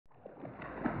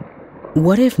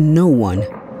What if no one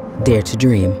dared to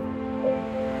dream?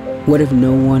 What if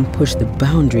no one pushed the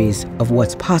boundaries of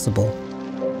what's possible?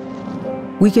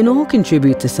 We can all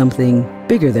contribute to something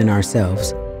bigger than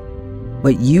ourselves,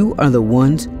 but you are the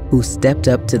ones who stepped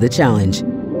up to the challenge.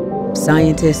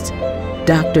 Scientists,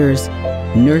 doctors,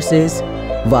 nurses,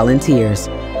 volunteers.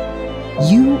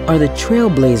 You are the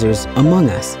trailblazers among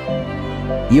us.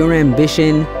 Your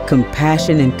ambition,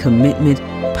 compassion, and commitment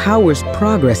powers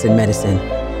progress in medicine,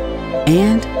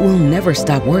 and will never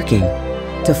stop working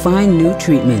to find new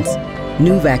treatments,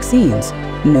 new vaccines,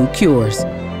 new cures,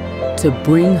 to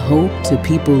bring hope to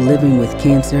people living with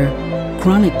cancer,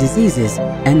 chronic diseases,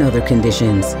 and other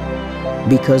conditions.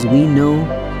 Because we know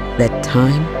that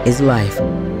time is life,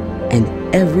 and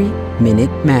every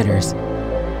minute matters.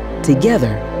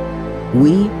 Together,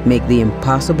 we make the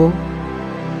impossible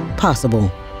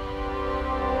possible.